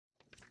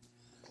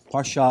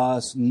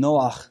Parshas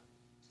Noach,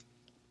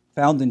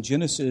 found in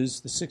Genesis,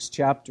 the 6th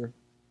chapter.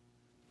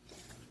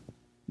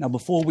 Now,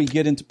 before we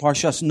get into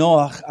Parshas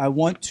Noach, I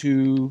want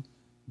to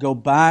go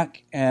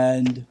back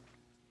and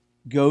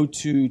go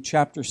to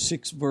chapter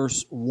 6,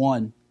 verse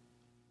 1.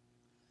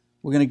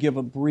 We're going to give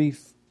a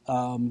brief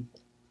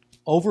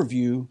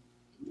overview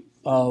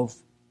of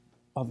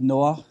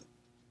Noach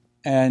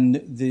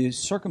and the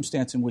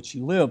circumstance in which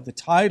he lived. The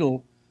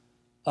title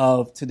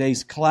of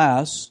today's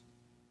class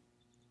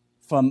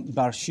from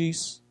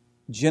Bereshit,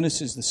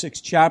 Genesis, the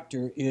 6th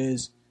chapter,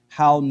 is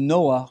How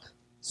Noach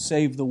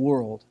Saved the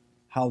World.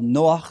 How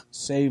Noach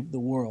Saved the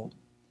World.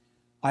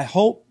 I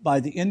hope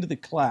by the end of the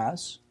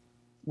class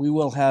we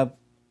will have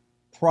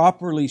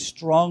properly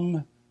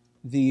strung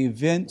the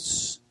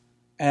events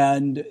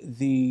and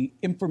the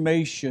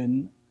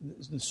information,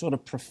 the sort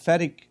of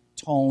prophetic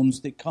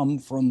tones that come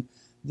from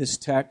this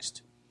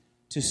text,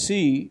 to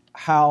see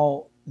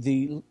how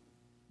the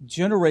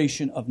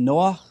generation of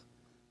Noach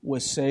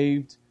was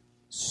saved.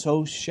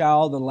 So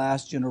shall the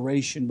last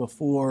generation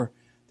before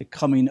the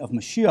coming of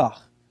Mashiach,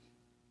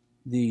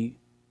 the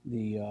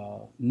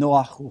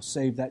Noach will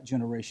save that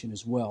generation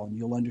as well, and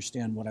you'll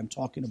understand what I'm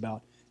talking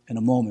about in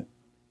a moment.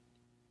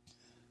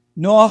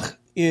 Noach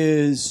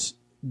is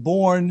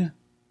born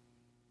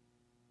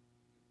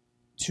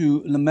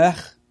to Lamech.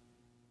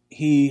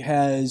 He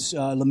has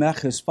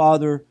Lamech, his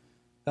father,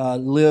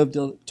 lived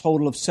a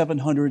total of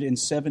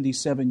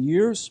 777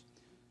 years,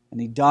 and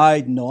he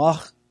died.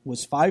 Noach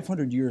was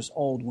 500 years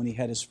old when he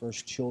had his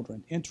first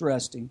children.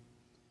 Interesting.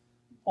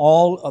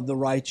 All of the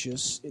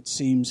righteous, it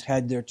seems,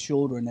 had their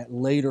children at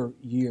later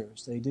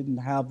years. They didn't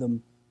have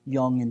them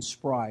young and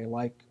spry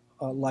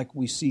like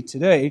we see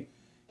today.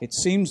 It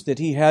seems that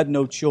he had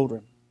no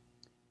children.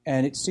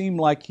 And it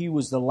seemed like he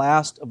was the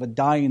last of a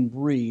dying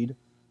breed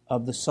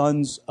of the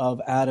sons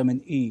of Adam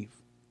and Eve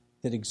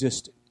that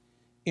existed.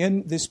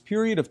 In this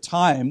period of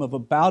time of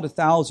about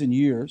 1,000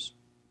 years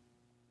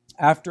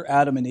after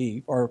Adam and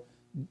Eve, or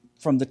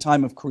from the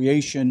time of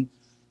creation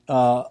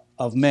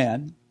of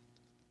man,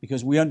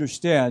 because we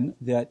understand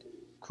that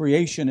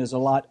creation is a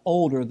lot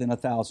older than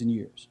 1,000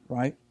 years,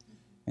 right?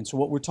 And so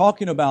what we're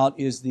talking about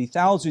is the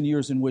 1,000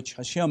 years in which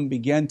Hashem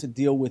began to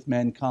deal with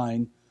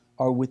mankind,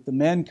 or with the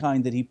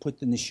mankind that he put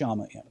the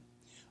neshama in.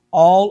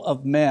 All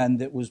of man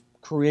that was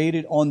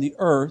created on the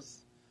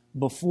earth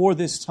before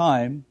this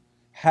time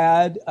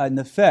had a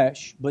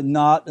nefesh, but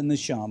not a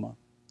neshama,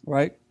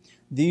 right?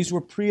 These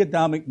were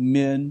pre-Adamic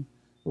men.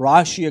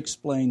 Rashi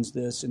explains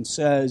this and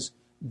says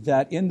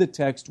that in the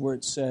text where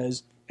it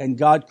says, and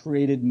God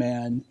created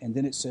man, and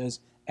then it says,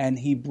 and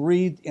he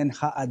breathed in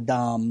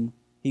ha'adam.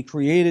 He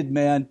created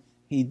man,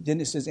 then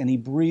it says, and he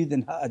breathed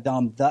in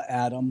ha'adam, the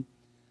Adam,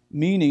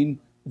 meaning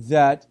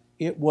that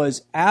it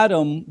was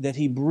Adam that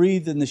he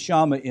breathed the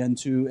neshama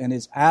into, and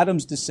it's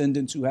Adam's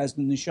descendants who has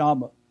the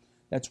neshama.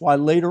 That's why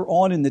later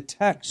on in the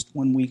text,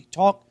 when we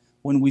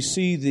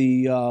see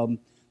the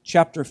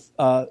chapter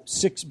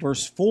 6,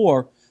 verse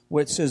 4,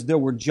 where it says there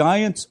were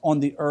giants on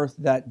the earth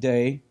that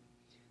day,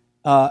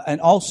 and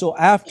also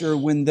after,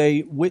 when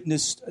they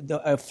witnessed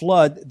a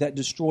flood that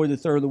destroyed a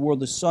third of the world,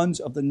 the sons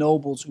of the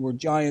nobles who were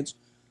giants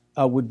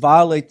would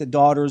violate the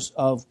daughters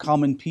of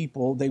common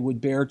people. They would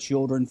bear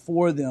children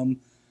for them.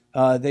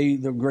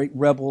 The great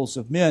rebels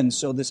of men.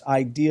 So this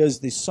idea is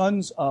the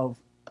sons of,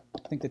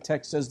 I think the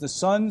text says, the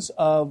sons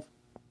of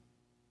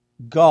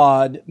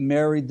God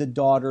married the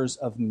daughters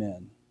of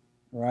men,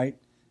 right?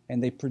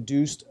 And they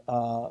produced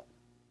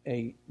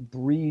a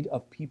breed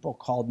of people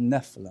called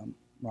Nephilim,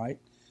 right?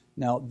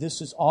 Now, this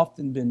has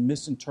often been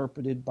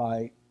misinterpreted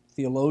by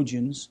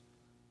theologians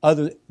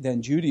other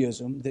than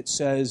Judaism that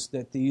says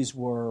that these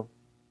were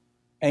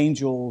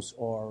angels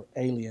or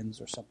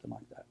aliens or something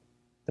like that.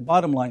 The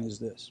bottom line is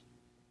this.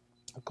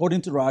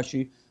 According to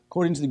Rashi,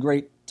 according to the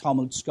great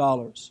Talmud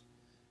scholars,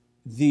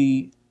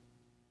 the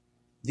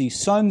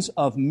sons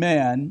of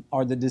man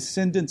are the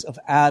descendants of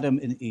Adam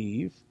and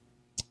Eve,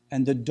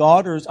 and the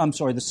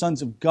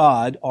sons of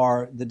God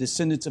are the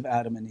descendants of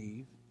Adam and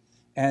Eve,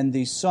 and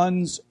the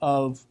sons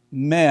of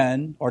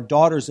men, or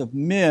daughters of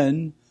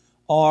men,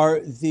 are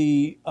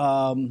the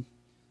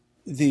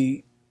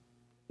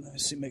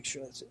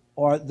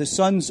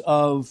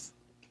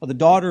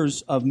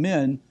daughters of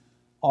men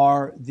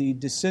are the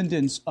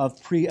descendants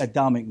of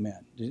pre-Adamic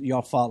men.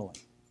 Y'all following?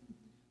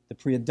 The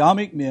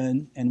pre-Adamic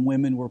men and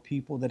women were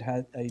people that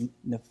had a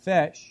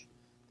nefesh.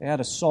 They had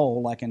a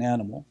soul like an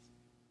animal,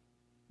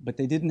 but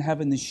they didn't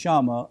have a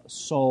neshama, a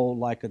soul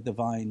like a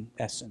divine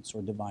essence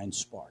or divine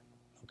spark.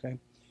 Okay?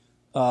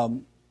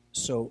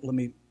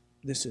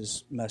 This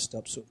is messed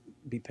up, so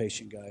be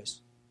patient,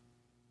 guys.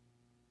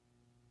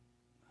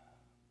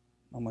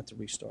 I'm going to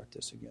restart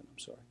this again. I'm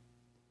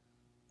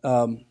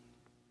sorry.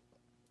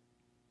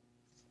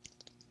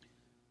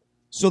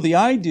 So the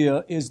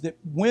idea is that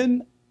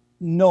when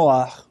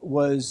Noah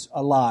was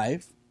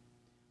alive,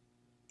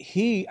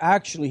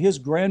 his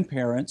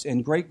grandparents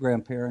and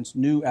great-grandparents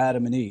knew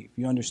Adam and Eve.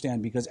 You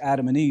understand? Because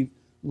Adam and Eve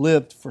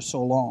lived for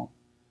so long.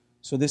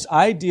 So this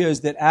idea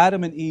is that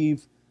Adam and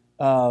Eve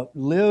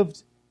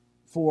lived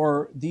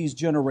for these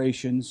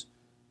generations,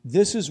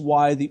 this is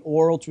why the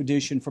oral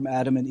tradition from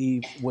Adam and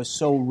Eve was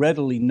so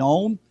readily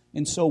known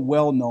and so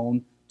well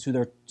known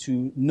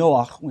to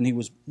Naoch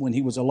when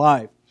he was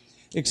alive.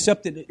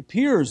 Except that it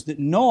appears that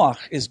Naoch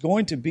is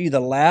going to be the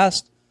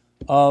last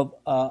of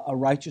a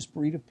righteous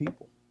breed of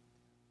people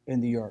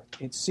in the earth.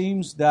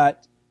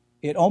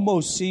 It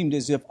almost seemed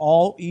as if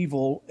all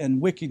evil and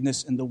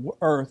wickedness in the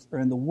earth or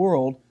in the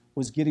world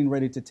was getting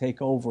ready to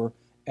take over,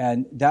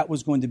 and that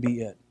was going to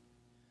be it.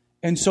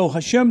 And so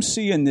Hashem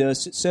seeing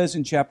this, it says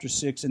in chapter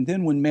 6, and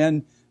then when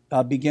men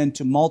began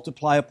to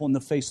multiply upon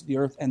the face of the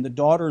earth, and the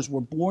daughters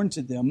were born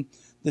to them,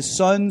 the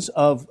sons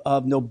of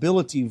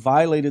nobility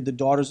violated the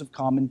daughters of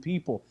common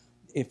people.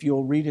 If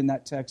you'll read in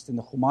that text in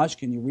the Chumash,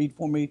 can you read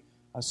for me?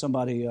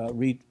 Somebody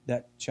read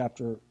that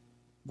chapter,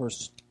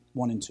 verse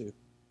 1 and 2.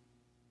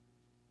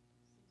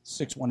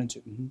 6, 1 and 2.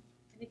 Mm-hmm.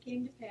 And it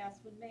came to pass,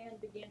 when man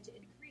began to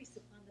increase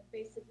upon the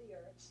face of the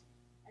earth,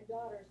 and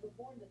daughters were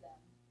born to them,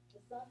 the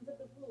sons of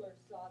the rulers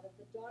saw that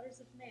the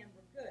daughters of man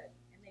were good,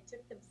 and they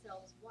took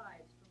themselves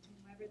wives from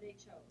whomever they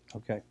chose.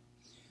 Okay.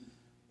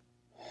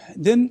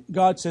 Then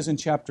God says in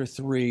chapter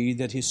 3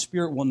 that his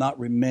spirit will not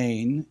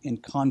remain in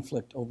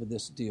conflict over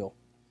this deal.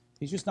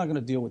 He's just not going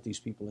to deal with these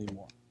people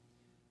anymore.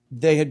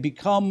 They had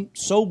become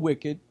so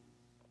wicked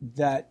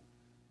that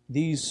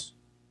these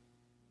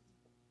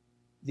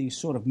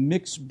sort of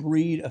mixed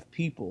breed of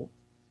people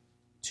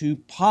to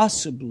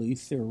possibly,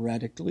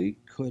 theoretically,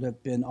 could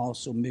have been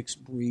also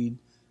mixed breed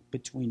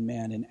between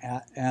man and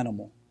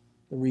animal.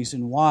 The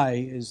reason why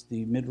is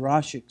the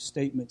Midrashic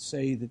statements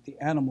say that the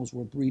animals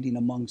were breeding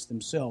amongst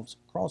themselves,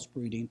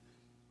 crossbreeding,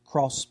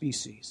 cross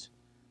species.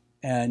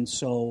 And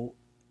so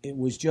it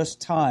was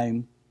just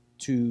time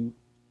to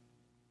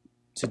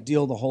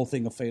deal the whole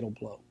thing a fatal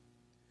blow.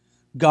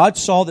 God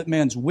saw that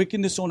man's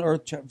wickedness on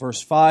earth,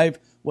 verse 5,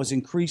 was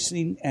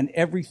increasing, and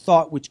every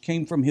thought which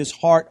came from his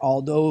heart,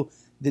 although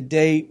the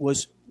day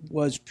was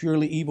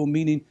purely evil,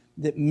 meaning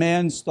that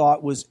man's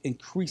thought was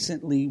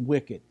increasingly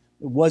wicked.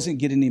 It wasn't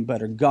getting any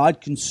better.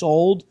 God,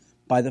 consoled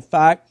by the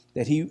fact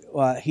that he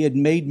had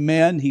made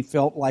man, he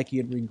felt like he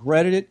had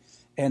regretted it.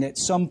 And at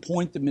some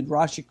point, the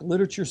Midrashic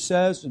literature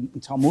says,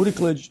 and Talmudic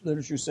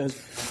literature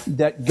says,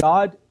 that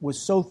God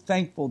was so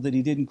thankful that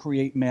he didn't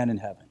create man in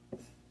heaven.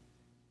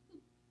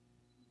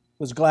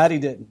 Was glad he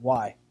didn't.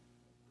 Why?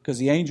 Because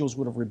the angels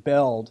would have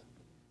rebelled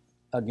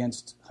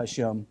against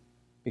Hashem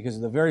because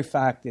of the very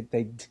fact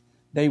that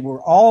they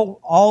were all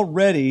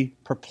already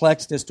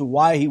perplexed as to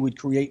why he would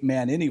create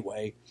man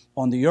anyway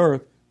on the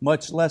earth,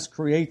 much less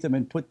create them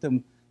and put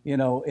them,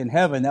 in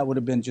heaven. That would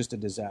have been just a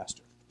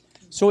disaster.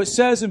 So it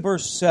says in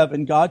verse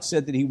 7, God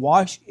said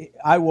that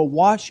I will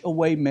wash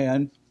away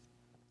man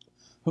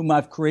whom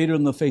I've created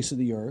on the face of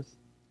the earth,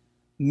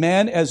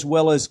 man as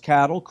well as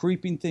cattle,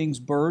 creeping things,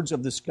 birds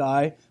of the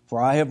sky,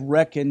 for I have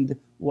reckoned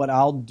what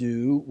I'll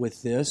do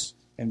with this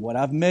and what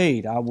I've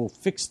made. I will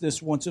fix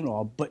this once and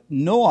all. But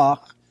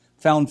Naoch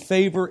found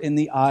favor in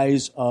the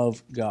eyes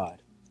of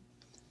God.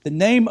 The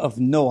name of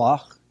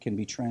Naoch can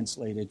be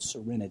translated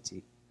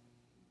serenity.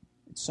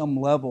 At some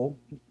level,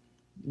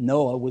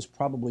 Noah was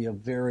probably a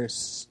very,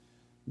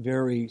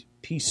 very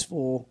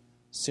peaceful,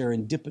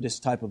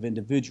 serendipitous type of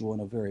individual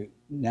in a very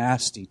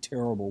nasty,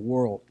 terrible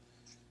world.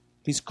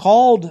 He's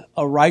called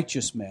a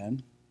righteous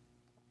man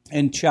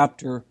in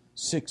chapter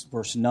 6,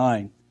 verse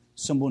 9.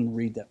 Someone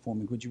read that for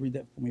me. Would you read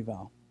that for me,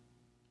 Val?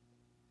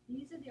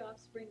 These are the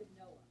offspring of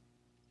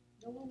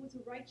Noah. Noah was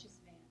a righteous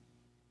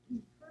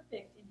man,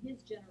 perfect in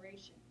his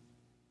generation.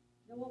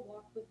 Noah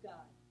walked with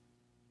God.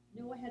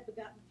 Noah had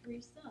begotten 3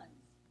 sons,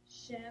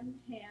 Shem,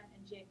 Ham,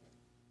 and Japheth.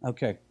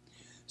 Okay.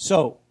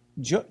 So,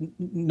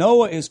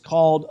 Noah is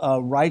called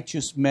a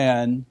righteous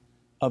man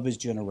of his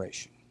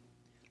generation.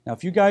 Now,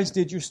 if you guys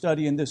did your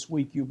study in this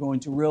week, you're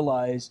going to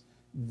realize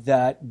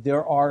that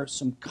there is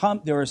some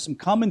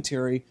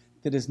commentary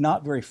that is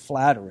not very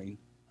flattering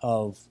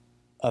of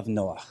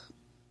Noah.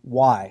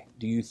 Why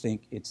do you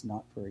think it's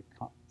not very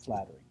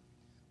flattering?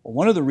 Well,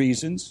 one of the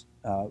reasons,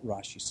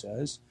 Rashi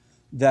says,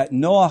 that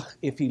Noah,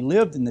 if he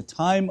lived in the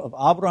time of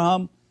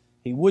Abraham,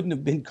 he wouldn't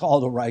have been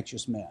called a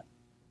righteous man.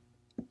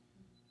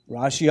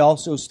 Rashi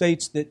also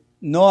states that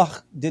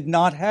Noah did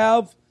not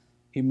have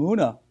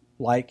emunah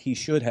like he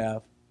should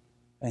have,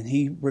 and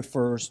he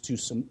refers to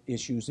some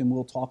issues, and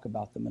we'll talk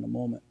about them in a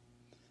moment.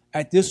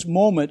 At this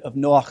moment of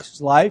Noah's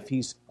life,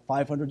 he's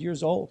 500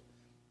 years old.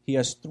 He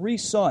has 3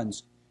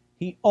 sons.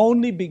 He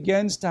only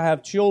begins to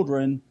have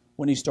children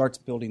when he starts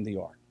building the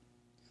ark.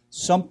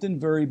 Something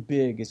very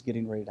big is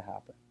getting ready to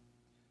happen.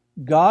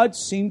 God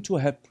seemed to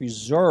have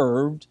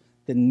preserved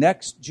the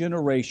next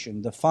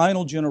generation, the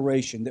final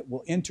generation that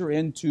will enter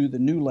into the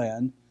new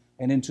land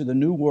and into the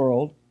new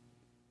world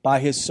by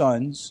his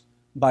sons,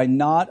 by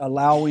not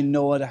allowing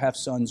Noah to have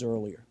sons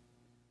earlier.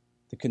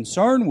 The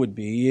concern would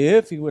be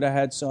if he would have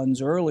had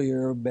sons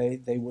earlier,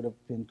 they would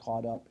have been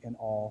caught up in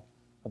all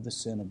of the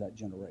sin of that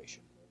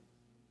generation.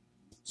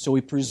 So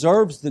he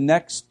preserves the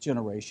next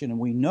generation, and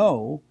we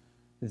know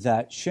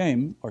that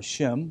Shem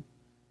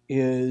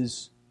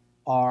is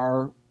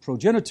our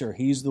progenitor.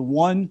 He's the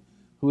one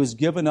who has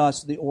given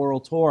us the oral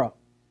Torah.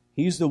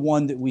 He's the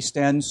one that we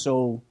stand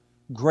so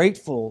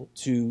grateful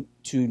to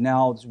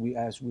now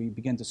as we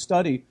begin to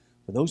study.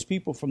 For those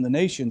people from the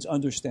nations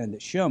understand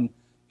that Shem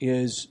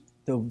is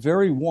the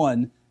very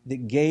one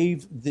that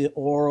gave the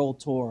oral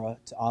Torah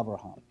to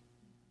Abraham.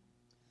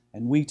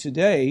 And we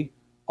today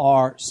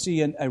are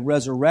seeing a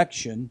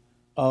resurrection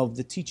of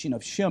the teaching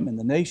of Shem in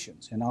the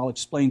nations. And I'll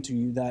explain to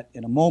you that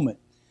in a moment.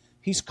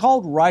 He's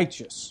called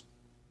righteous.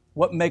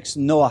 What makes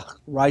Naoch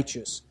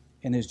righteous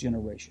in his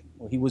generation?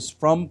 Well, he was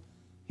from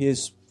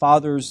his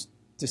father's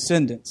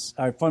descendants,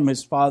 or from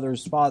his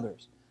father's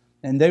fathers,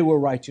 and they were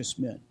righteous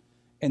men.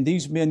 And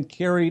these men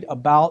carried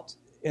about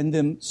in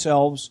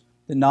themselves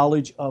the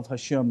knowledge of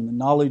Hashem, the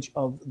knowledge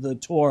of the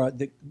Torah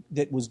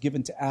that was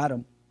given to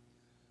Adam.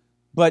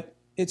 But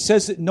it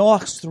says that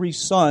Noach's three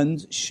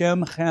sons,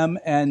 Shem, Ham,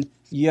 and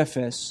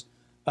Yefes,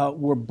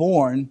 were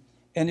born,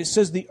 and it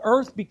says the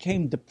earth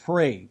became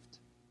depraved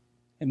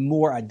and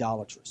more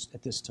idolatrous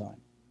at this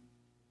time.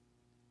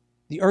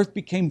 The earth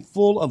became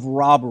full of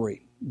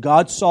robbery.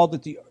 God saw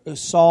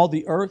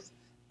the earth,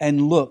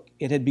 and look,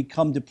 it had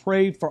become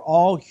depraved, for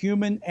all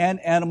human and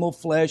animal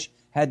flesh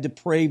had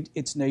depraved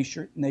its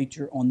nature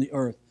on the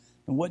earth.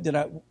 And what did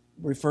I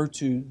refer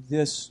to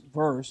this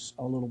verse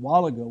a little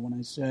while ago when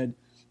I said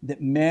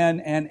that man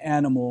and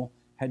animal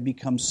had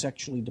become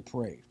sexually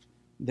depraved?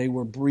 They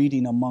were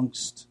breeding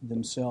amongst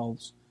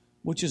themselves,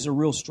 which is a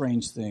real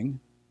strange thing,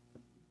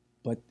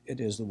 but it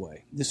is the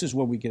way. This is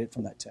where we get it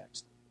from that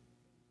text.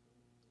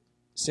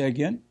 Say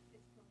again?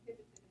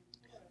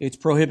 It's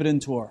prohibited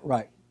in Torah.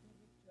 Right.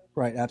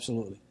 Right,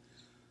 absolutely.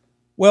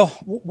 Well,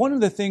 one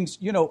of the things,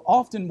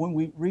 often when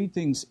we read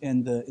things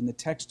in the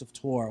text of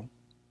Torah,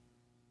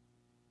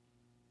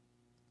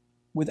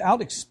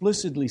 without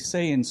explicitly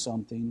saying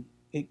something,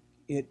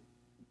 it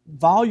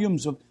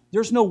volumes of,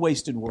 there's no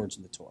wasted words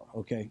in the Torah,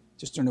 okay?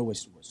 Just there are no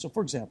wasted words. So,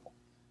 for example,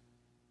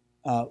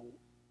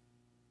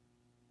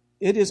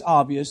 it is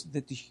obvious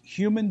that the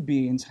human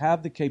beings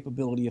have the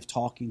capability of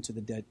talking to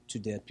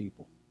dead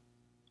people,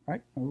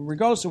 right?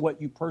 Regardless of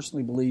what you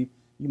personally believe,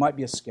 you might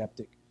be a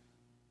skeptic.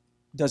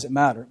 Doesn't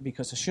matter,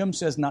 because Hashem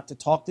says not to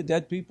talk to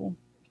dead people,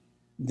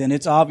 then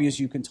it's obvious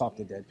you can talk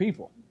to dead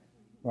people,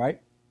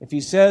 right? If he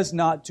says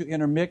not to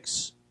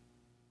intermix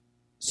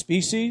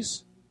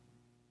species,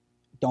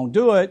 don't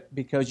do it,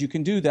 because you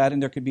can do that and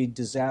there could be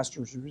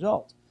disastrous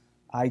results.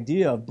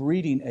 Idea of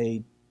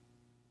breeding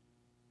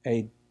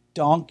a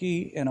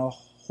donkey and a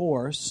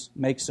horse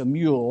makes a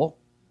mule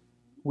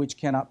which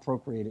cannot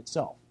procreate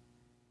itself.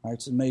 Right?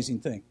 It's an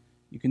amazing thing.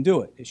 You can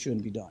do it. It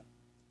shouldn't be done.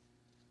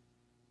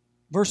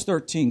 Verse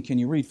 13, can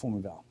you read for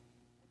me, Val?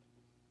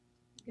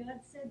 God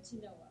said to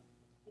Noah,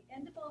 "The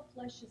end of all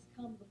flesh has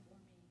come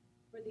before me,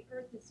 for the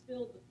earth is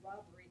filled with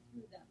robbery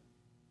through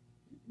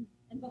them.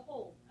 And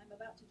behold, I'm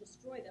about to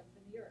destroy them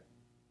from the earth.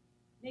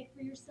 Make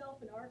for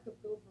yourself an ark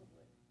of gopher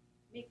wood.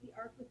 Make the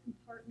ark with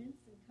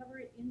compartments and cover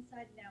it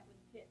inside and out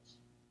with pitch.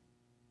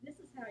 This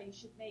is how you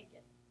should make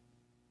it.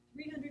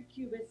 300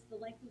 cubits the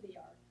length of the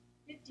ark,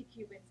 50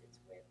 cubits its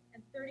width,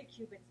 and 30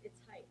 cubits its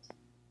height.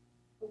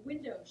 A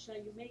window shall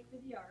you make for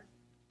the ark,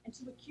 and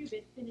to a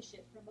cubit finish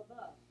it from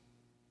above.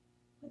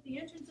 Put the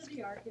entrance of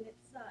the ark in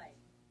its side.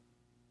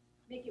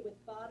 Make it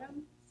with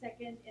bottom,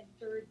 second, and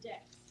third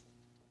decks.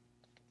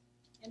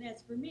 And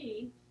as for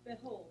me,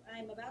 behold, I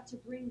am about to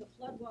bring the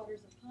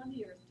floodwaters upon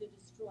the earth to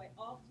destroy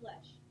all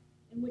flesh,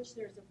 in which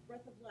there is a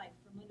breath of life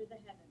from under the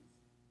heavens.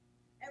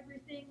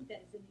 Everything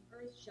that is in the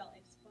earth shall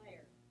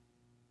expire.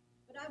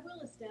 But I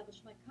will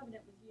establish my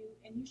covenant with you,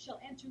 and you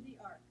shall enter the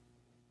ark,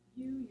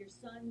 you, your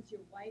sons,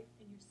 your wife,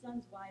 and your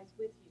sons' wives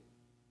with you.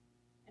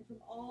 And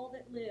from all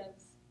that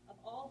lives, of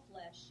all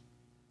flesh,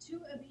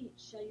 2 of each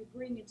shall you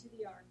bring into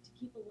the ark to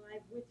keep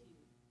alive with you.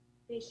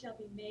 They shall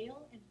be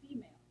male and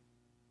female.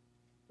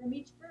 From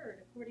each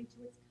bird according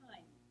to its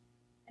kind,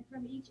 and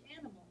from each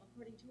animal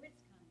according to its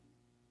kind,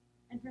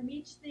 and from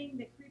each thing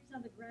that creeps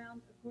on the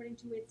ground according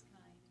to its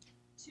kind,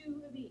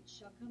 2 of each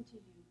shall come to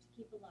you to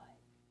keep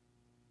alive.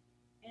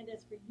 And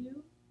as for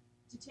you,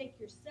 to take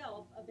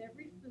yourself of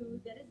every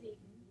food that is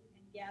eaten,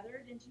 and gather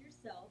it into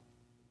yourself,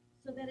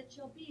 so that it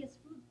shall be as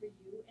food for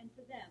you and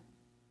for them.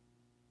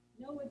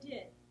 Noah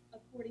did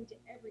according to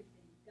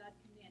everything God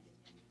commanded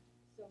him,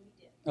 so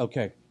he did.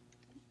 Okay.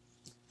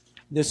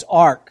 This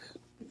ark,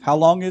 how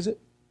long is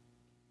it?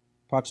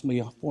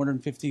 Approximately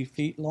 450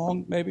 feet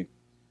long, maybe?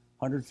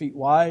 100 feet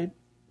wide.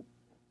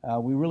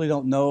 We really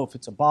don't know if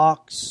it's a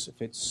box,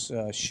 if it's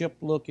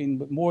ship-looking,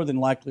 but more than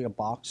likely a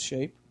box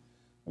shape.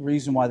 The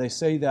reason why they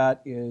say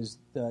that is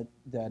that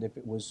if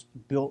it was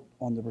built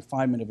on the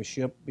refinement of a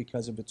ship,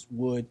 because of its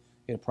wood,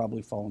 it had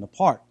probably fallen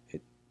apart.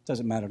 It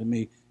doesn't matter to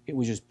me. It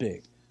was just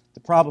big. The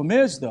problem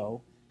is,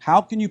 though,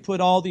 how can you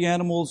put all the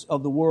animals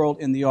of the world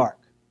in the ark?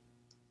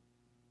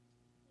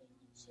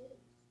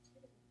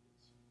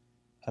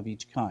 Of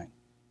each kind.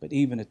 But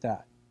even at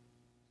that.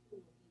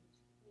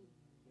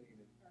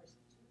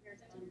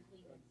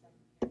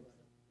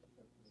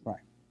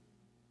 Right.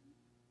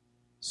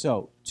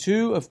 So,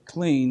 2 of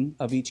clean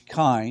of each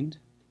kind,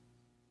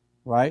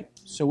 right?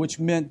 So which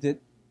meant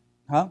that,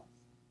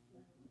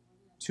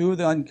 2 of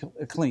the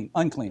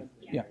unclean.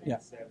 Yeah.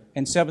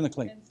 And 7 the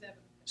clean.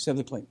 7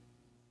 the clean.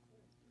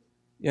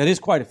 Yeah, it is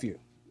quite a few.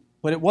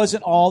 But it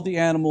wasn't all the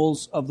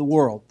animals of the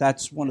world.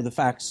 That's one of the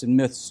facts and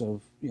myths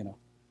of,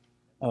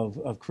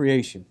 of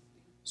creation.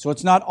 So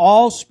it's not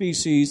all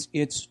species,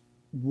 it's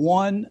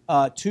 2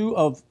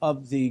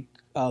 of the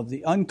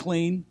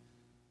unclean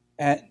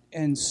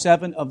and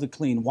 7 of the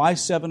clean. Why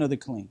 7 of the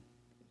clean?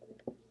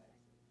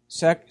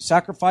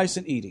 Sacrifice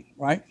and eating,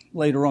 right?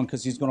 Later on,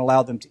 because he's going to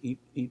allow them to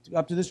eat.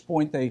 Up to this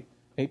point, they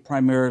ate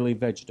primarily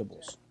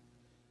vegetables,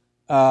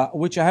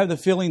 which I have the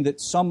feeling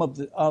that some of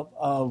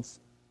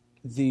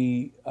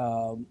the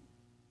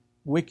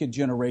wicked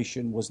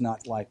generation was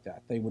not like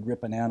that. They would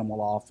rip an animal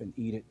off and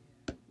eat it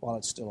while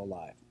it's still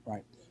alive,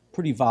 right?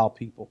 Pretty vile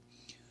people.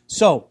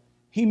 So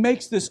he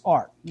makes this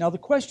ark. Now the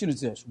question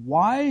is this: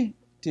 why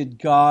did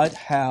God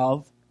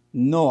have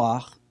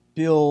Naoch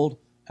build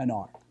an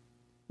ark?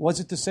 Was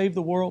it to save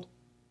the world?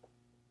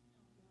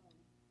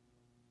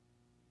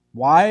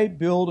 Why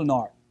build an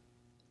ark?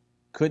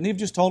 Couldn't he have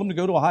just told him to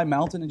go to a high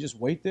mountain and just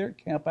wait there,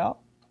 camp out?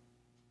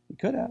 He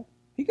could have.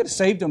 He could have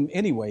saved them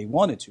anyway he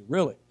wanted to,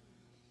 really.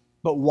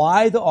 But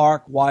why the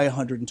ark? Why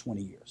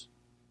 120 years?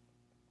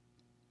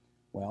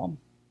 Well,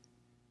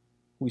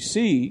 we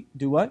see,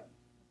 do what?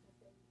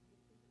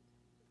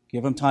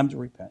 Give them time to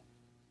repent.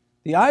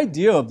 The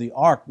idea of the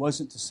ark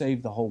wasn't to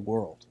save the whole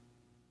world,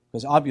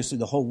 because obviously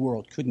the whole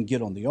world couldn't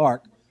get on the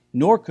ark,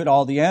 nor could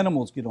all the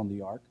animals get on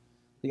the ark.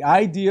 The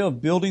idea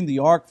of building the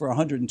ark for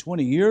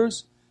 120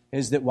 years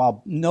is that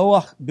while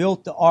Noah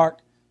built the ark,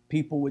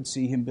 people would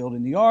see him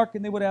building the ark,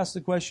 and they would ask the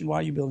question, why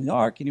are you building the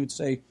ark? And he would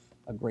say,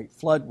 a great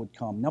flood would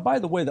come. Now, by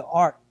the way, the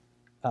ark,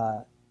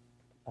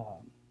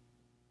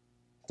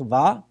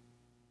 tava,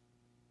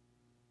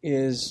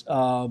 is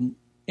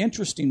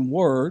interesting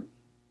word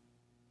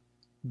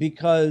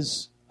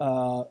because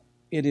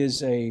it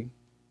is a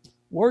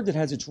word that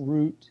has its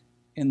root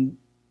in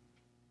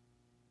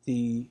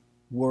the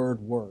word.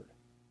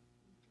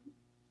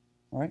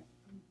 All right?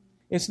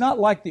 It's not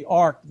like the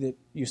ark that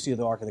you see,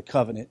 the Ark of the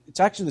Covenant. It's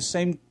actually the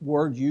same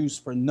word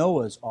used for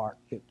Noah's ark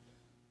that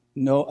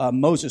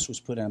Moses was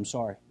put in.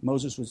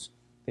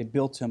 They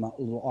built him a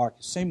little ark.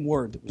 Same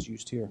word that was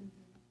used here.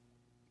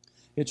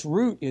 Its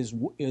root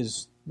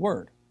is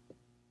word.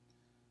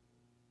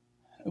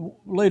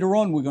 Later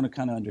on, we're going to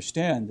kind of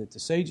understand that the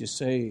sages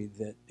say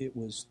that it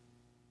was,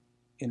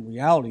 in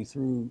reality,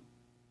 through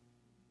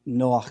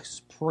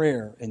Noach's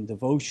prayer and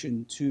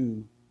devotion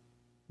to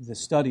the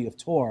study of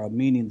Torah,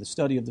 meaning the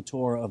study of the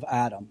Torah of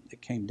Adam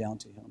that came down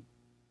to him,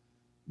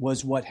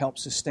 was what helped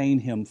sustain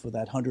him for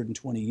that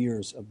 120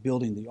 years of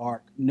building the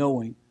ark,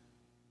 knowing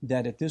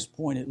that at this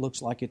point it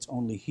looks like it's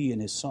only he and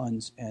his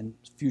sons and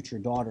future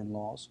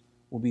daughter-in-laws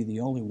will be the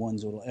only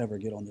ones that will ever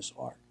get on this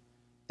ark.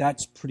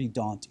 That's pretty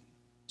daunting,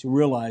 to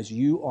realize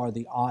you are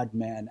the odd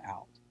man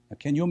out. Now,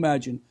 can you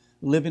imagine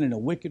living in a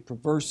wicked,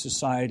 perverse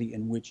society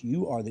in which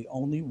you are the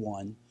only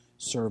one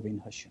serving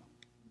Hashem?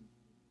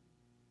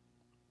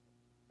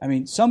 I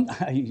mean, some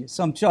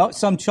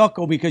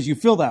chuckle because you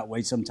feel that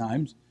way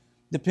sometimes.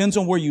 Depends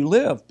on where you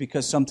live,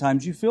 because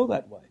sometimes you feel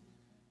that way.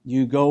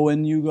 You go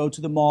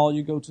to the mall,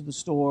 you go to the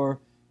store,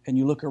 and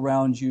you look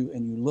around you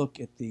and you look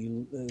at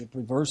the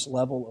perverse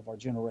level of our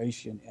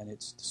generation, and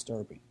it's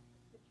disturbing.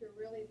 But you're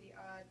really the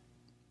odd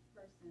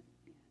person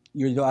in.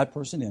 You're the odd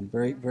person in.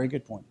 Very, very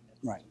good point.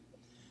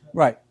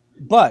 Right.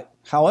 But,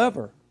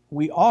 however,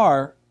 we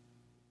are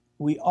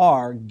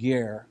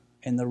ger.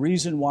 And the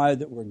reason why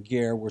that we're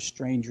ger, we're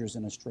strangers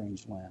in a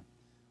strange land.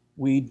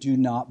 We do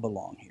not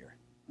belong here.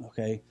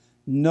 Okay?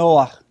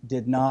 Noah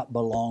did not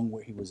belong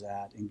where he was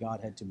at, and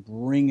God had to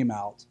bring him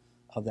out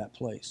of that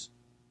place.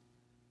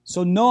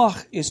 So Noah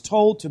is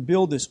told to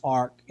build this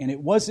ark, and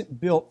it wasn't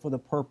built for the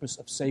purpose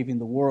of saving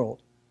the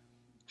world.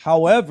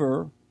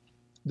 However,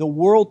 the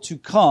world to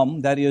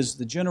come, that is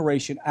the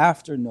generation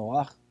after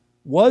Noah,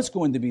 was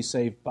going to be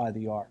saved by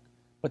the ark.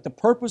 But the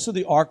purpose of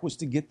the ark was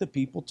to get the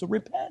people to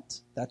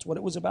repent. That's what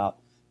it was about.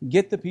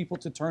 Get the people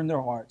to turn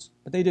their hearts.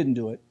 But they didn't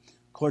do it.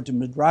 According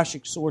to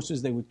Midrashic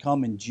sources, they would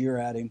come and jeer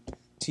at him,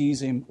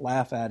 tease him,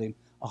 laugh at him.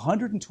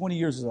 120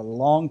 years is a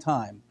long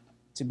time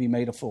to be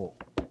made a fool.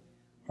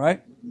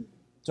 Right?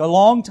 It's a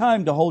long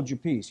time to hold your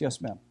peace.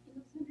 Yes, ma'am.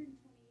 In those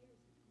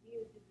 120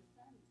 years, did the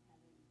sons have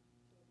any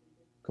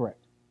children?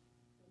 Correct.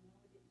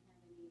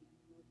 So Noah didn't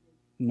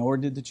have any, Nor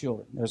did the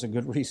children. There's a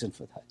good reason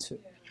for that, too.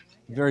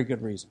 Very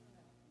good reason.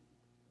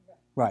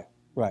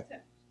 Right.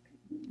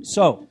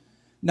 So,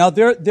 now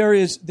there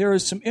is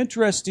some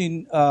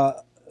interesting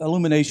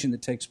illumination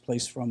that takes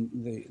place from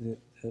the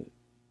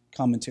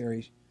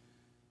commentary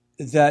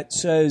that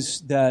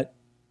says that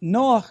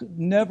Noah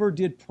never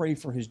did pray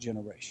for his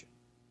generation.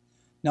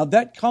 Now,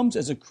 that comes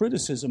as a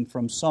criticism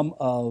from some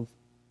of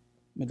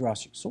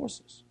Midrashic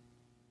sources.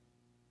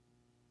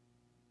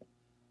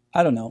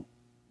 I don't know.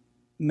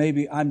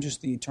 Maybe I'm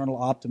just the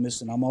eternal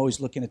optimist, and I'm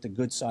always looking at the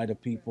good side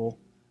of people.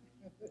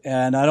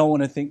 And I don't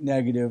want to think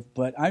negative,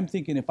 but I'm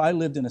thinking if I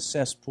lived in a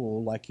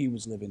cesspool like he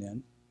was living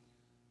in,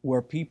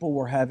 where people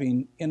were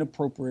having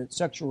inappropriate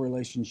sexual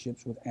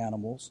relationships with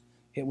animals,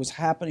 It was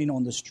happening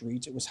on the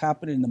streets. It was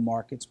happening in the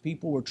markets.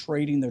 People were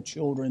trading their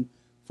children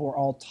for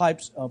all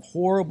types of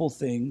horrible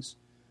things.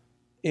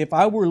 If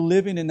I were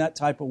living in that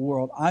type of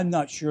world, I'm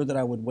not sure that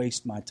I would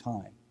waste my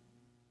time.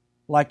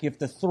 Like if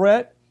the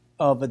threat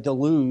of a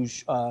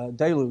deluge of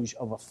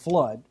a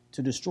flood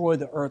to destroy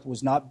the earth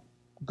was not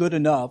good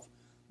enough,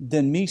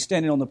 then me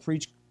standing on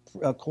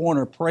the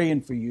corner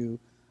praying for you,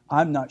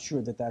 I'm not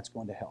sure that that's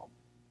going to help.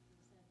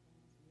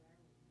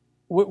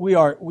 We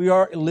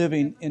are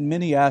living in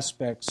many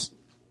aspects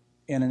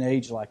in an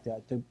age like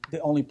that. The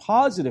only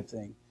positive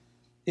thing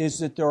is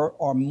that there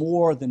are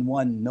more than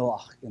one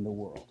Naoch in the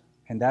world,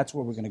 and that's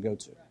where we're going to go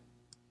to.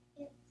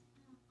 It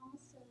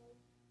also,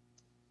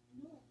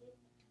 Noah did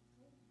make a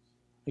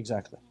covenant.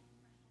 Exactly. And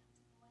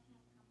perhaps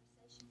Noah had a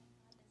conversation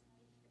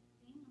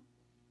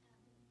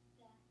with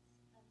God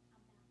that's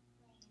not even written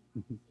down. That's about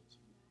praying or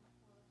teaching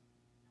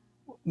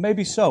God.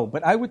 Maybe so,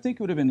 but I would think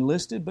it would have been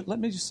listed. But let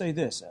me just say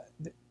this.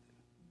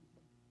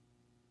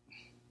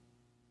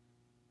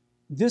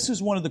 This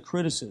is one of the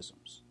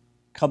criticisms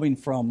coming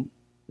from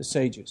the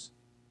sages,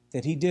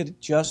 that he did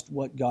just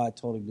what God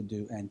told him to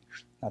do and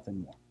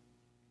nothing more.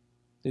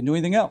 Didn't do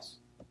anything else.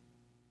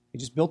 He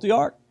just built the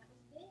ark.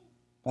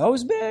 That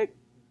was big.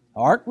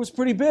 The ark was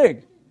pretty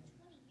big.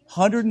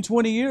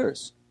 120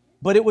 years.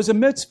 But it was a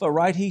mitzvah,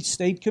 right? He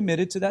stayed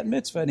committed to that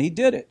mitzvah, and he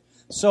did it.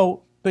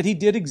 But he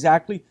did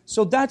exactly.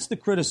 So that's the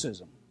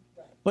criticism.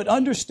 But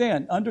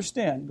understand. Go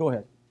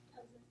ahead.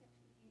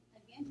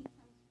 Again, he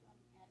comes from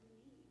Adam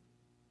and Eve,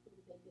 who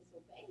they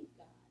disobeyed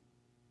God,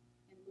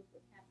 and look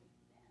what happened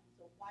to them.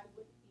 So why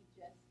wouldn't he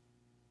just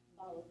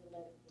follow the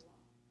letter of the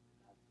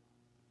law?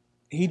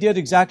 He did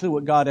exactly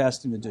what God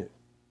asked him to do.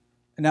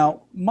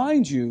 Now,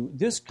 mind you,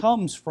 this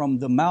comes from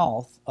the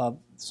mouth of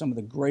some of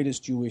the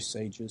greatest Jewish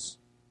sages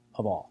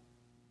of all,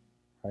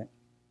 right?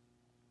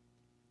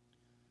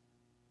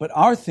 But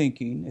our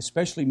thinking,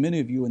 especially many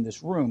of you in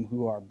this room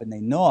who are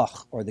B'nai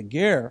Noach or the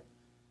Ger,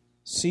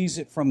 sees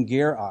it from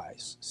Ger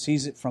eyes,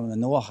 sees it from the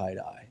Noahide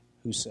eye,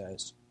 who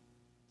says,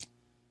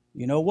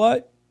 you know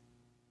what?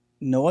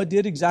 Noah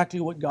did exactly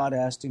what God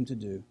asked him to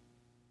do.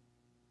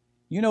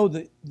 You know,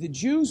 the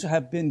Jews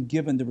have been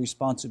given the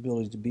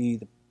responsibility to be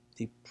the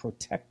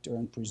protector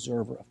and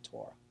preserver of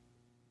Torah,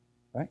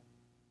 right?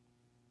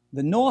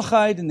 The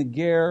Noahide and the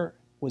Ger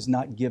was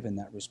not given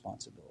that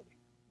responsibility.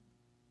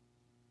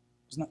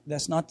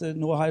 That's not the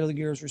Noahide or the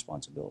Ger's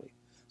responsibility.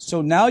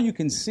 So now you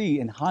can see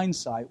in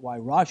hindsight why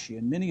Rashi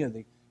and many of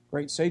the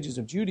great sages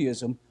of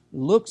Judaism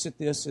looks at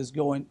this as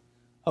going,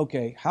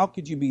 okay, how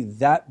could you be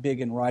that big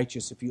and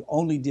righteous if you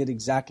only did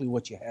exactly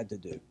what you had to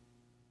do?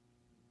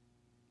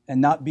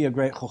 And not be a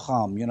great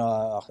chocham,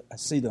 a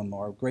Hasidim,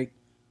 or a great,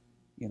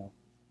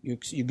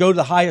 you go to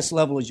the highest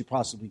level as you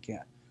possibly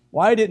can.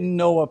 Why didn't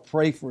Noah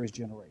pray for his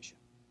generation?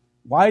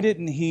 Why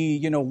didn't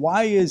he,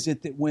 why is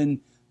it that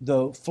when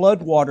the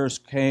flood waters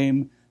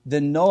came,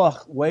 then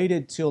Noah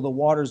waited till the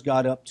waters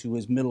got up to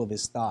his middle of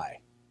his thigh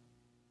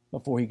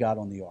before he got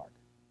on the ark?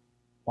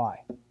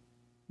 Why?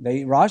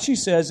 Rashi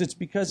says it's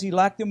because he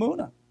lacked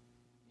emunah.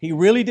 He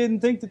really didn't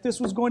think that this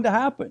was going to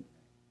happen.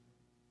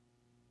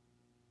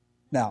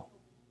 Now,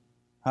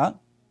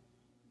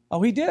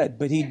 Oh, he did,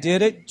 but he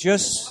did it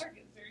just...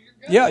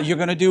 Yeah, you're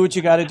going to do what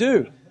you got to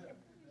do.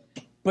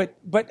 But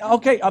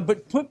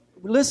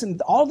listen,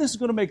 all this is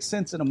going to make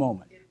sense in a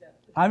moment.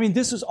 I mean,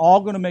 this is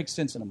all going to make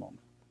sense in a moment.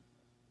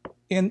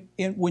 And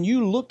when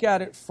you look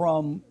at it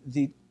from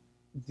the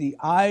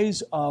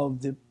eyes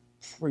of the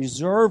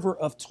preserver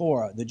of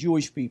Torah, the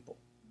Jewish people,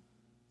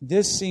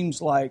 this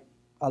seems like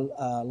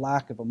a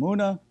lack of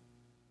emunah.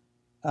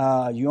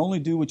 You only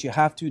do what you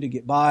have to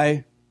get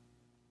by.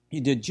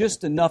 You did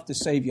just enough to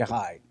save your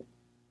hide.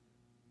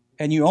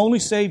 And you only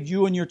saved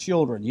you and your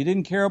children. You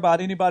didn't care about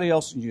anybody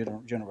else in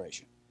your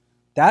generation.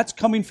 That's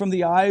coming from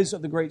the eyes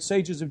of the great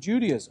sages of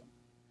Judaism.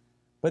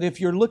 But if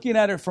you're looking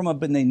at it from a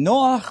B'nai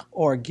Noach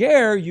or a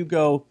Ger, you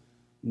go,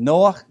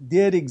 Noach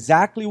did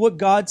exactly what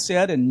God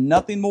said and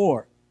nothing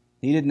more.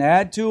 He didn't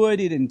add to it.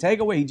 He didn't take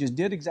away. He just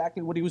did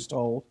exactly what he was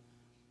told.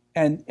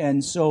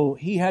 And so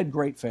he had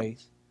great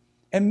faith.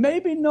 And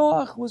maybe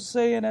Noach was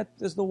saying it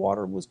as the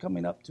water was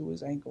coming up to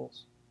his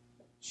ankles,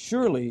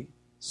 surely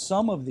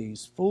some of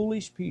these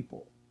foolish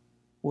people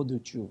will do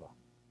tshuva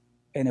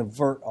and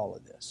avert all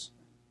of this.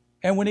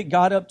 And when it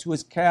got up to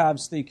his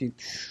calves, thinking,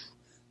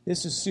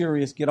 this is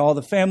serious, get all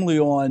the family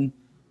on,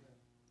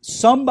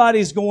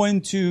 somebody's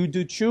going to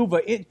do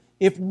tshuva.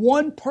 If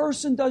one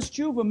person does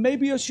tshuva,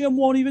 maybe Hashem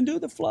won't even do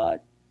the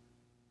flood.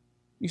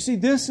 You see,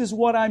 this is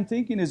what I'm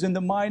thinking is in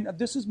the mind.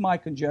 This is my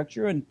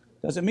conjecture, and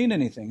doesn't mean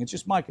anything. It's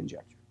just my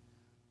conjecture.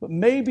 But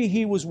maybe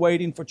he was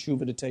waiting for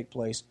tshuva to take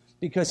place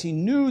because he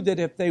knew that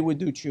if they would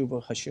do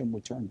tshuva, Hashem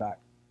would turn back.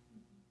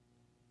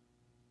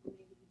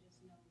 Maybe he just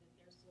knew that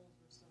their souls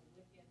were so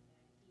wicked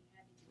that he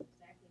had to do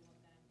exactly what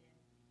God did,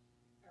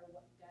 or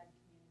what God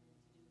commanded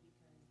him to do,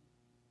 because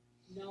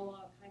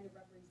Noah kind of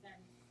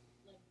represents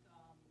like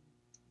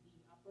the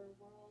upper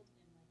world,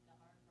 and like the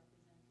ark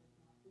represents like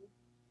Malchut.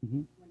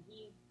 Mm-hmm. When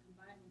he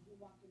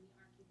walked in the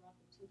ark, he brought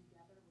the two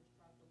together, which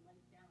brought the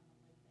light down, the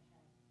light that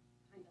had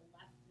kind of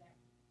left that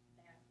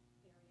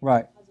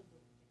Right. because of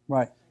the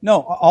Right.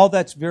 No, all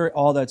that's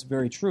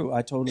very true.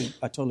 I totally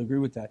agree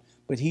with that.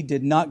 But he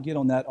did not get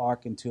on that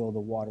ark until the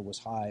water was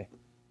high,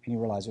 and he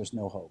realized there's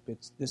no hope.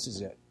 This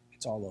is it.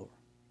 It's all over.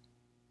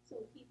 So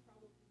he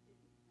probably didn't,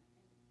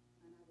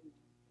 and I don't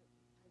know,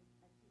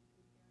 but I keep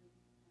comparing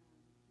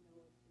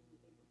Noah to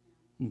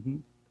Abraham Mm-hmm.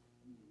 and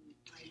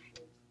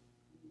Isaac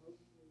and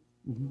Moses,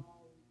 Mm-hmm. who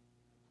all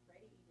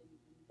prayed and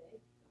begged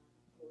God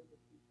for the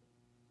people.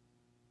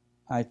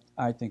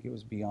 I think it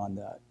was beyond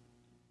that.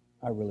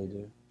 I really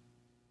do.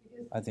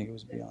 Because I think it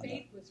was the beyond that.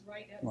 faith was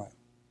right at Right.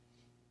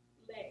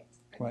 legs.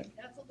 I Right. mean,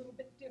 that's a little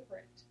bit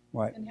different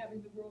Right. than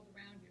having the world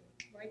around you.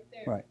 It's right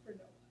there Right. for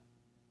Noah.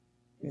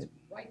 It's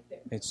right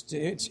there.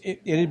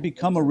 It had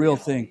become a real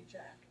thing. Reality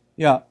check.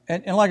 Yeah,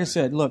 and like I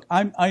said, look,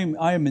 I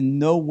am in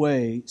no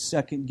way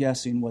second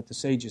guessing what the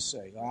sages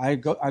say. I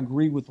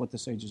agree with what the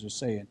sages are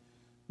saying,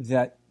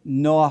 that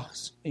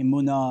Noach's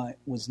emunah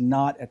was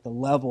not at the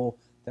level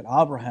that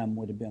Abraham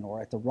would have been,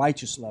 or at the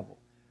righteous level.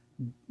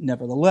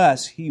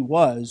 Nevertheless, he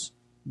was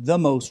the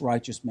most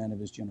righteous man of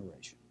his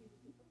generation.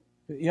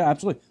 Yeah,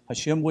 absolutely.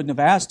 Hashem wouldn't have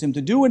asked him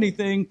to do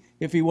anything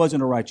if he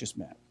wasn't a righteous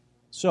man.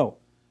 So,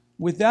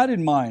 with that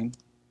in mind,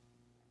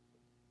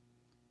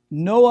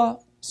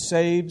 Noah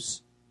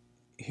saves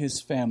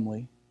his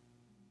family.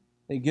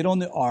 They get on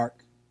the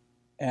ark,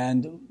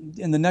 and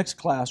in the next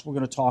class, we're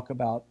going to talk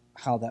about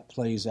how that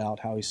plays out,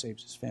 how he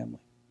saves his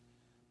family.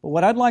 But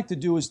what I'd like to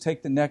do is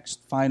take the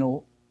next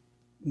final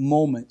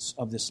moments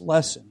of this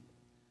lesson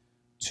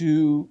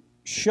to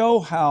show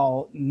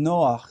how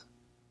Noach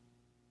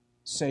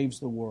saves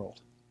the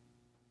world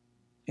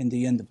in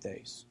the end of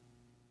days.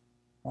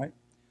 Right?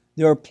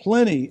 There are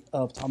plenty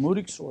of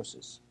Talmudic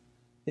sources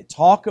that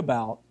talk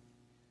about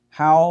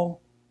how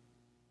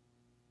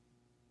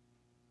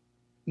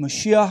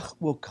Mashiach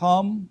will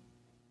come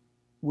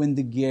when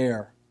the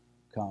Ger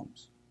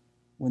comes.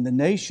 When the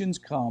nations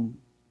come,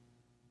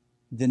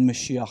 then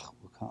Mashiach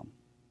will come.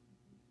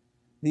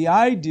 The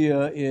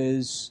idea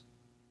is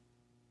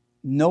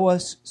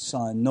Noach's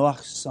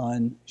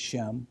son,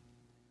 Shem,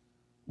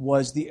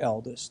 was the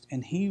eldest,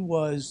 and he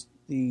was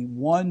the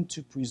one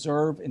to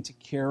preserve and to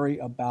carry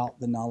about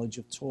the knowledge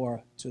of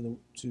Torah to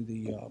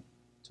the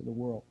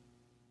world.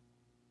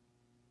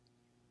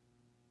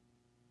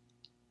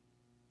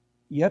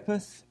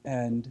 Japheth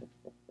and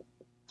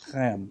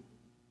Shem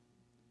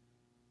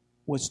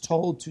was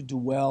told to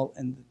dwell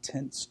in the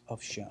tents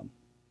of Shem.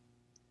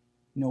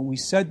 You know, we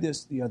said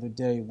this the other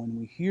day, when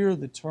we hear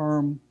the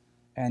term,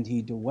 and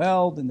he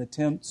dwelled in the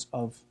tents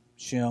of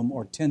Shem,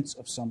 or tents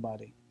of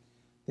somebody,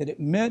 that it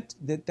meant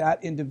that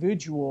that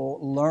individual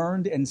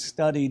learned and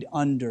studied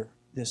under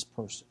this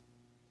person.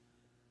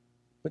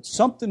 But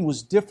something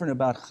was different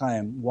about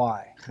Chaim.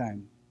 Why?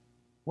 Chaim.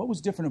 What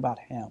was different about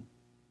him,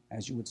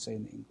 as you would say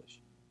in the English?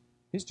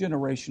 His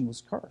generation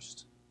was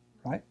cursed,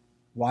 right?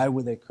 Why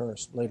were they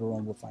cursed? Later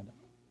on we'll find out.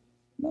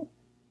 No.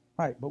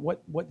 Right, but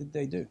what did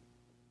they do?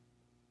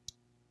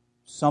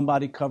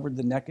 Somebody covered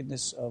the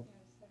nakedness of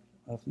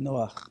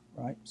Noach,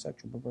 right?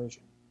 Sexual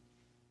perversion.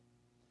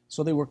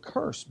 So they were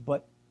cursed,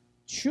 but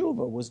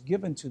tshuva was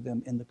given to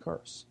them in the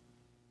curse.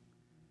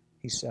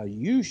 He said,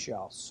 you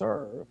shall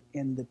serve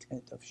in the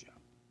tent of Shem.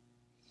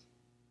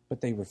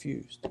 But they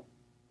refused.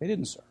 They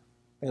didn't serve.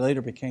 They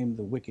later became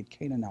the wicked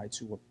Canaanites,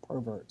 who were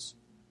perverts,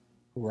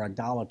 who were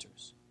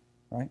idolaters,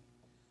 right?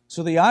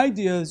 So the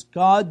idea is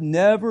God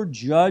never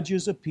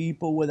judges a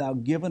people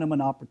without giving them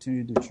an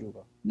opportunity to do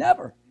tshuva.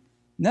 Never.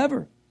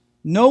 Never.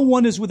 No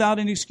one is without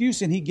an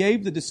excuse, and he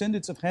gave the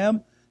descendants of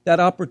Ham that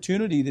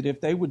opportunity, that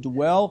if they would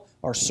dwell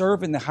or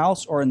serve in the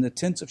house or in the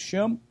tents of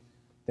Shem,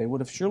 they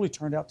would have surely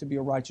turned out to be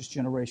a righteous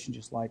generation,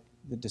 just like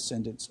the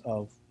descendants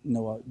of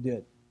Noah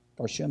did,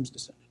 or Shem's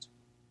descendants.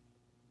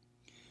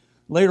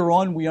 Later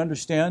on, we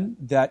understand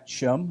that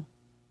Shem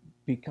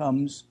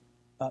becomes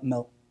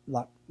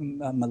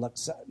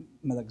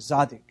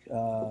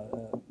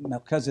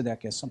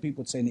Melchizedek, as some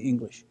people would say in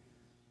English.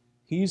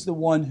 He's the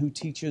one who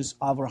teaches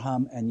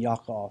Abraham and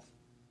Yaakov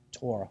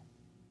Torah,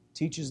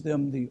 teaches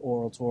them the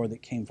oral Torah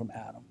that came from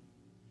Adam.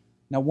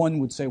 Now, one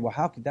would say, well,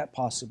 how could that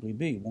possibly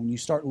be? When you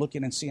start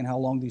looking and seeing how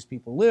long these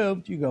people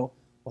lived, you go,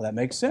 well, that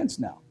makes sense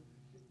now.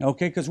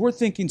 Okay, because we're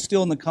thinking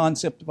still in the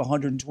concept of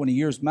 120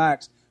 years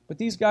max, but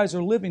these guys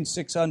are living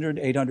 600,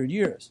 800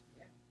 years.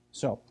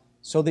 So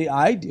the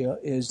idea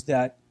is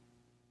that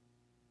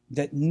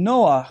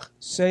Noach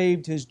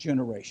saved his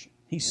generation.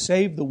 He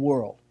saved the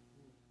world.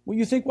 Well,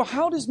 you think, well,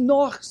 how does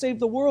Noach save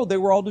the world? They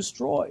were all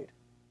destroyed.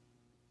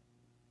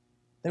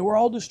 They were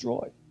all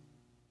destroyed.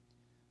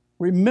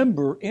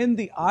 Remember, in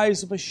the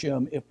eyes of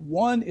Hashem, if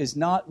one is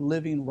not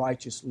living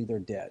righteously, they're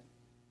dead.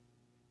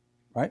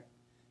 Right?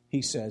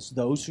 He says,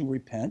 those who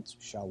repent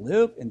shall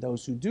live, and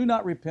those who do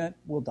not repent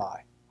will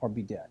die or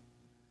be dead.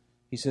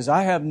 He says,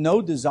 I have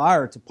no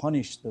desire to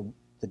punish the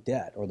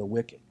dead or the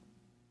wicked.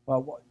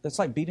 Well, that's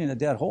like beating a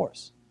dead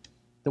horse.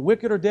 The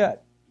wicked are dead.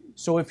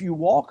 So if you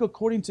walk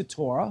according to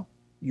Torah,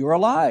 you're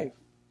alive.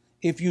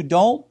 If you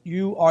don't,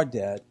 you are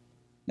dead.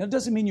 Now, it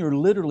doesn't mean you're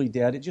literally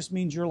dead. It just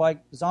means you're like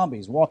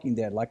zombies, walking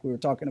dead, like we were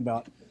talking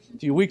about a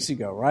few weeks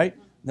ago, right?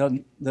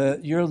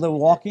 You're the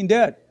walking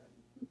dead.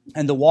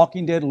 And the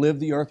walking dead live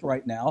the earth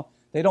right now.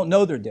 They don't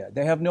know they're dead.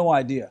 They have no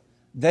idea.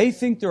 They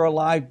think they're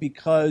alive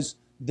because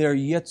their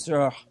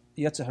Yetzer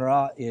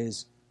Hara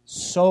is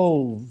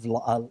so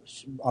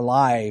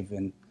alive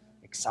and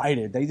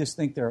excited. They just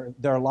think they're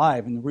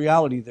alive. In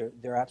reality,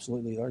 they're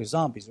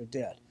zombies. They're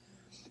dead.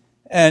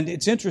 And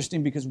it's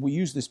interesting because we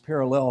used this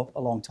parallel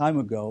a long time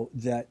ago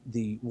that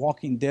the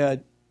walking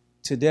dead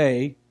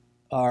today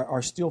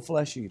are still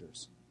flesh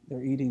eaters.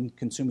 They're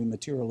consuming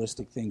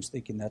materialistic things,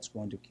 thinking that's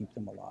going to keep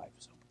them alive.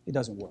 So it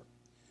doesn't work.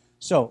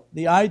 So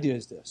the idea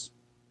is this.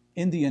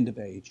 In the end of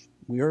age,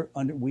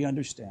 we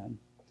understand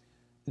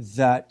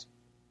that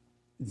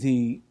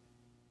the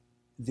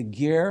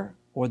Ger,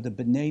 or the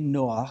B'nai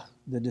Noach,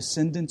 the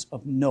descendants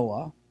of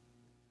Noah,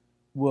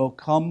 will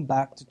come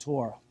back to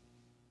Torah.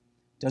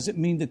 Doesn't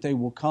mean that they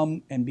will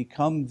come and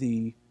become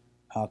the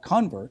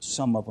converts.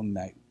 Some of them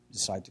may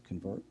decide to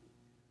convert.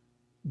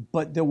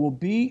 But there will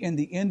be, in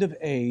the end of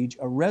age,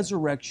 a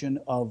resurrection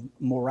of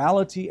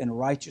morality and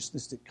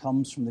righteousness that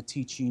comes from the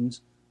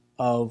teachings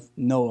of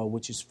Noah,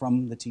 which is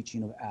from the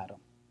teaching of Adam.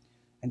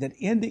 And that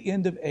in the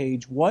end of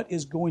age, what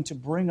is going to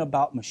bring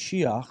about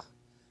Mashiach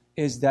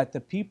is that the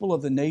people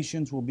of the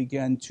nations will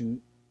begin to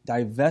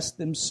divest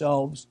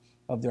themselves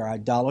of their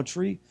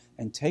idolatry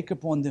and take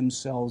upon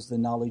themselves the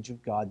knowledge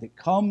of God that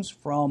comes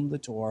from the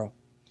Torah.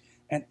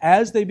 And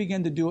as they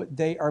begin to do it,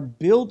 they are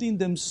building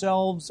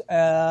themselves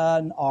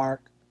an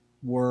ark.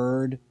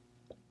 Word.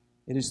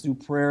 It is through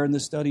prayer and the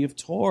study of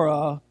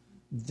Torah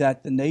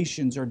that the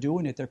nations are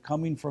doing it. They're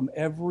coming from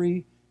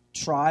every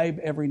tribe,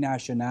 every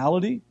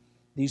nationality.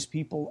 These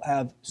people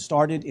have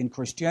started in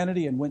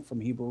Christianity and went from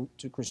Hebrew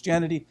to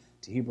Christianity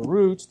to Hebrew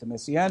roots to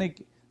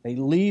Messianic. They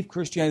leave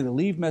Christianity, they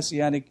leave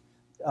Messianic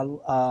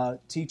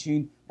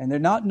teaching, and they're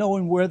not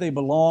knowing where they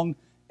belong,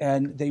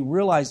 and they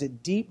realize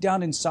that deep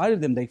down inside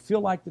of them, they feel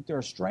like that they're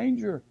a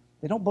stranger.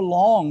 They don't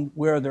belong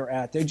where they're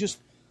at.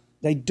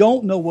 They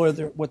don't know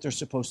what they're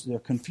supposed to. They're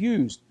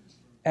confused.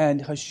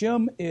 And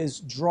Hashem is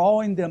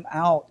drawing them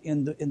out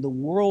in the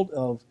world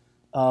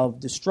of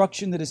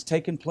destruction that has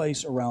taken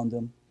place around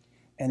them.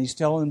 And He's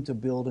telling them to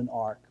build an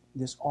ark.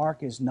 This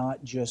ark is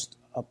not just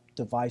a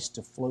device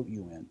to float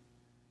you in.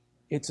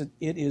 It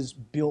is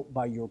built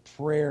by your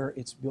prayer.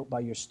 It's built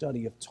by your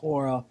study of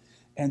Torah.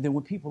 And then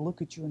when people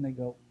look at you and they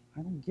go,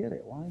 I don't get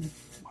it. Why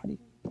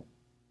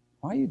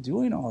are you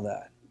doing all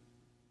that?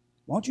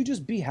 Why don't you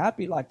just be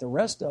happy like the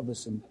rest of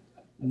us and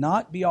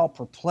not be all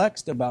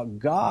perplexed about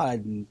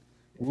God and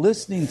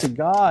listening to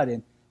God?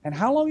 And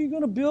how long are you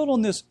going to build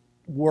on this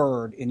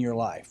word in your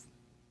life?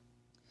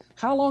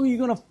 How long are you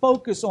going to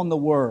focus on the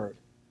word?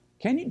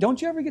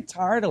 Don't you ever get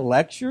tired of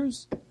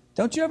lectures?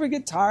 Don't you ever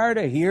get tired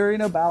of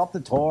hearing about the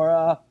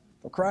Torah?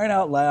 For crying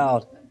out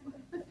loud.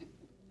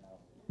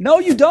 No,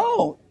 you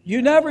don't.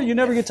 You never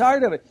get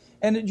tired of it.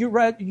 And you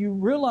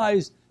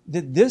realize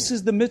that this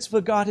is the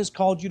mitzvah God has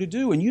called you to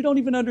do. And you don't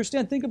even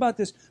understand. Think about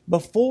this.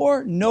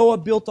 Before Noah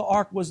built the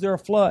ark, was there a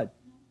flood?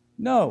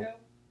 No.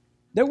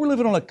 They were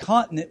living on a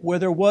continent where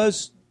there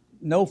was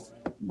no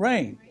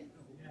rain.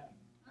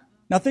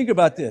 Now think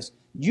about this.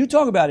 You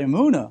talk about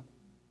emunah.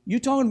 You're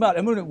talking about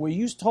emunah where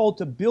you're told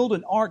to build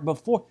an ark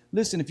before.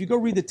 Listen, if you go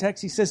read the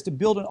text, he says to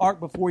build an ark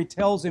before he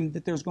tells him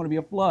that there's going to be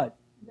a flood.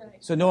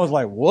 So Noah's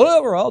like,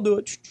 whatever, I'll do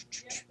it.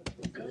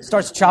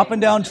 Starts chopping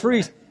down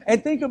trees.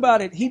 And think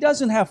about it. He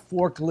doesn't have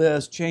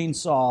forklifts,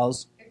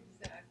 chainsaws.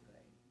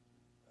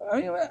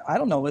 I mean, I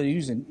don't know what he's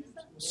using.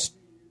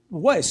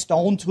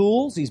 Stone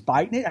tools? He's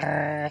biting it?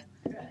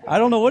 I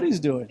don't know what he's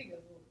doing.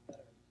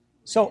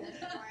 So,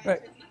 right.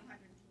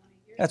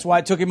 That's why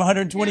it took him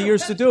 120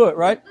 years to do it,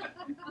 right?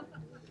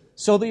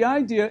 So the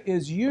idea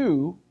is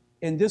you,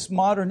 in this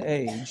modern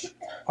age,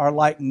 are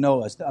like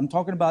Noah. I'm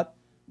talking about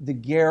the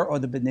Ger or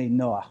the B'nai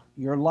Noah.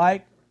 You're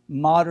like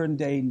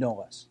modern-day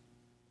Noahs.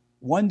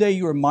 One day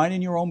you are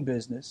minding your own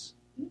business,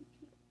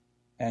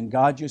 and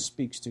God just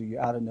speaks to you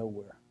out of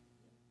nowhere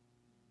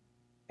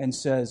and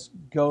says,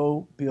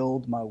 go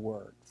build my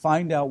word.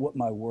 Find out what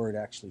my word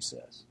actually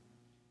says.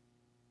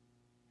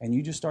 And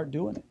you just start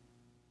doing it.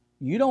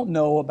 You don't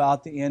know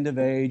about the end of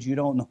age. You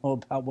don't know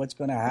about what's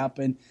going to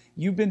happen.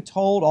 You've been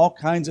told all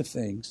kinds of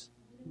things.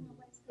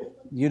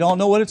 You don't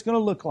know what it's going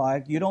to look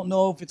like. You don't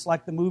know if it's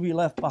like the movie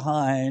Left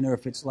Behind or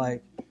if it's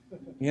like,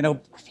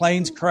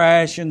 planes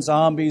crash and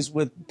zombies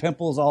with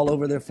pimples all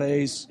over their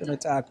face and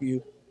attack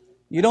you.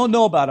 You don't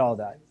know about all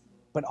that.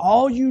 But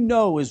all you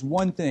know is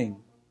one thing,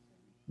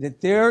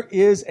 that there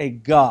is a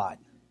God.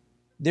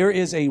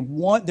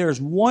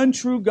 There's one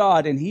true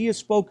God, and He has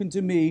spoken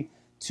to me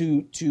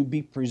to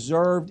be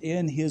preserved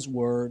in His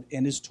Word,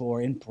 in His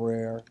Torah, in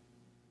prayer.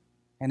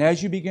 And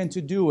as you begin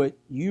to do it,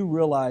 you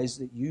realize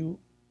that you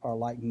are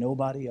like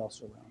nobody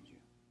else around you.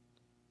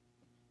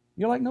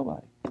 You're like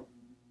nobody.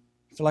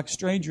 You feel like a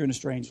stranger in a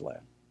strange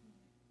land.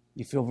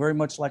 You feel very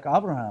much like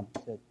Abraham.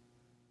 That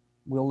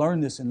we'll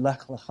learn this in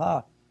Lech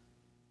Lecha.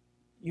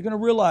 You're going to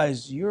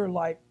realize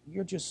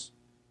you're just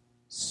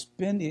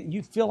spending.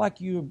 You feel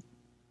like you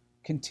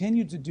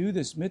continue to do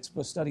this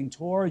mitzvah studying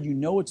Torah. You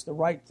know it's the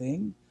right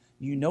thing.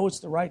 You know it's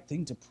the right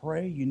thing to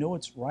pray. You know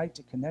it's right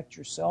to connect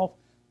yourself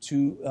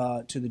to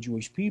the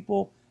Jewish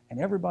people, and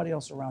everybody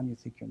else around you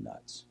think you're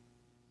nuts.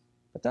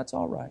 But that's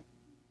all right,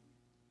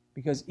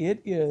 because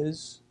it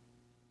is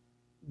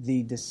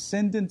the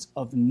descendants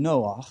of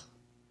Noach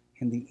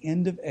in the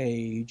end of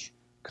age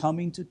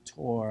coming to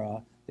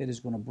Torah that is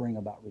going to bring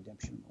about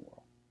redemption in the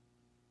world.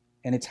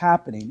 And it's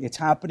happening. It's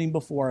happening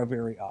before our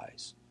very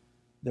eyes.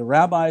 The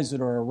rabbis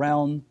that are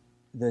around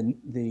that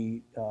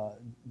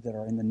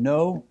are in the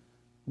know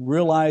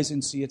realize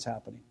and see it's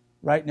happening.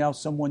 Right now,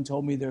 someone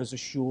told me there's a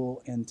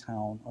shul in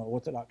town, an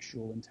Orthodox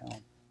shul in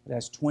town, that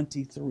has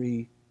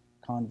 23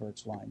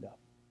 converts lined up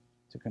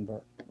to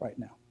convert right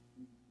now.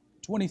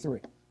 23.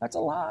 That's a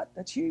lot.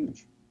 That's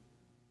huge.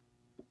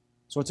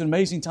 So it's an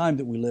amazing time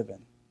that we live in.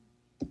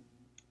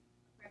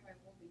 Rabbi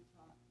Wolbe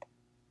taught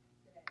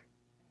today at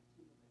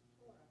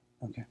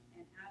Torah. Okay.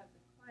 And out of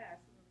the class,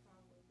 there were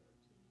probably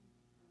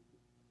 13,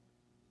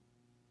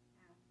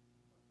 half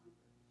were converts.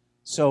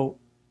 So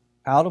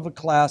out of a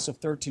class of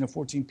 13 or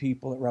 14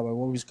 people at Rabbi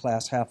Wolbe's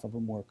class, half of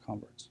them were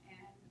converts. And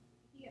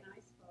he and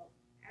I spoke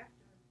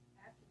after the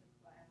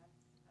class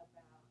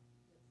about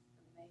this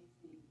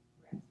amazing grassroots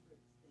thing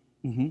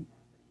Mm-hmm.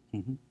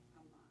 that's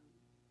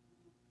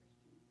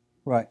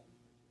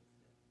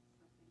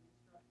happening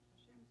among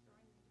Christians.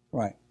 Right.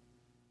 Right.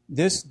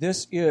 This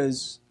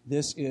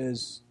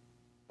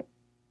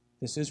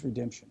is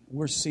redemption.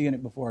 We're seeing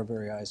it before our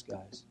very eyes,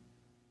 guys.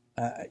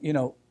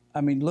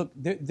 Look,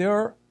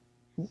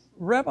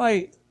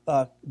 Rabbi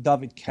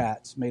David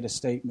Katz made a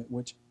statement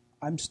which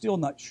I'm still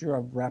not sure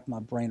I've wrapped my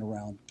brain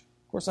around.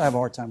 Of course, I have a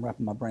hard time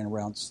wrapping my brain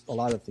around a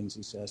lot of things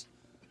he says.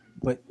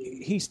 But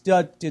he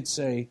did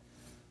say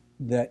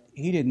that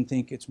he didn't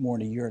think it's more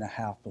than a year and a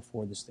half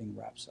before this thing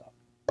wraps up,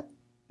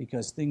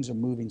 because things are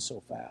moving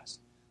so fast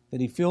that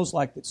he feels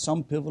like that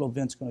some pivotal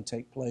event's going to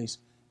take place,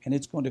 and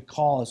it's going to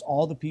cause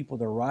all the people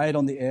that are right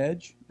on the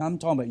edge. Now, I'm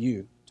talking about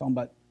you. I'm talking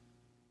about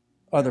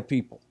other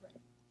people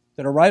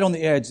that are right on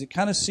the edge that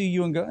kind of see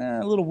you and go,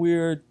 a little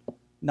weird,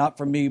 not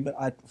for me, but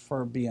I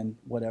prefer being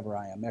whatever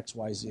I am, X,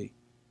 Y, Z.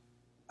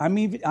 I'm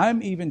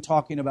even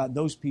talking about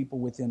those people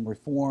within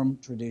Reform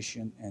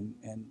tradition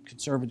and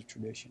conservative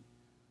tradition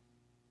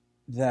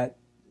that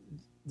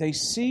they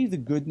see the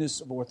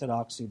goodness of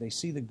Orthodoxy, they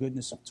see the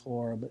goodness of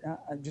Torah, but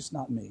just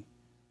not me.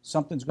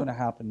 Something's going to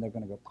happen. They're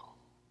going to go,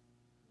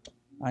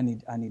 I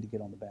need to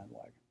get on the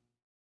bandwagon.